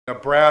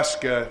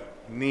Nebraska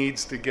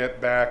needs to get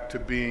back to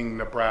being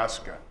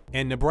Nebraska.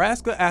 And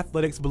Nebraska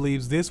Athletics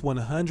believes this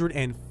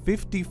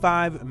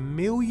 $155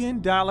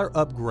 million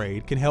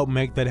upgrade can help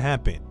make that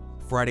happen.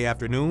 Friday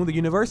afternoon, the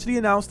university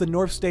announced the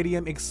North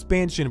Stadium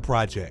expansion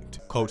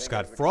project. Coach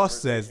Scott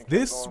Frost says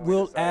this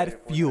will add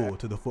fuel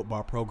to the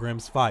football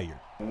program's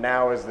fire.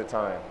 Now is the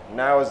time.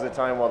 Now is the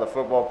time while the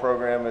football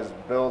program is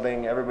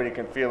building. Everybody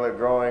can feel it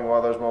growing,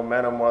 while there's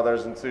momentum, while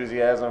there's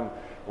enthusiasm,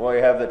 while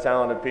you have the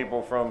talented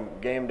people from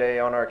game day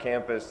on our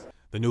campus.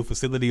 The new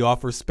facility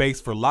offers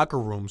space for locker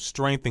rooms,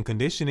 strength and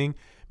conditioning,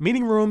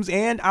 meeting rooms,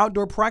 and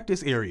outdoor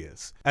practice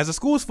areas. As the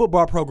school's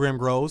football program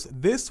grows,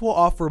 this will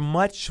offer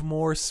much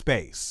more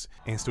space,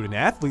 and student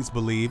athletes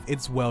believe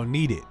it's well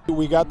needed.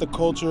 We got the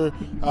culture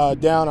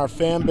down, our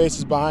fan base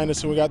is behind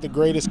us, and we got the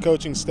greatest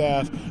coaching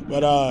staff,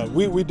 but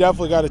we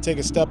definitely got to take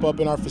a step up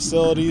in our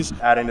facilities.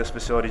 Adding this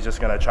facility is just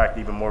going to attract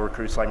even more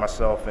recruits like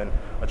myself and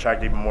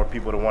attract even more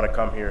people to want to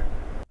come here.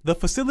 The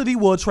facility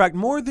will attract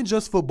more than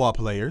just football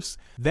players.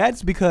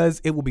 That's because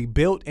it will be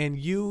built and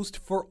used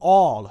for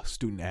all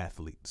student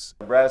athletes.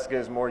 Nebraska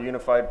is a more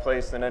unified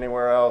place than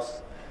anywhere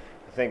else.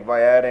 I think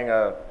by adding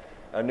a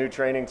new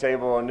training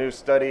table, a new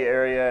study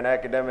area, an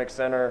academic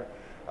center,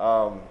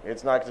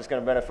 it's not just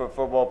going to benefit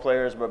football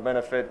players, but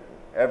benefit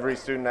every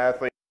student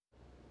athlete.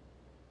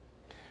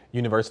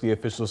 University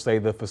officials say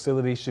the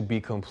facility should be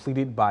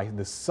completed by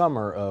the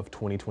summer of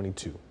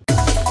 2022.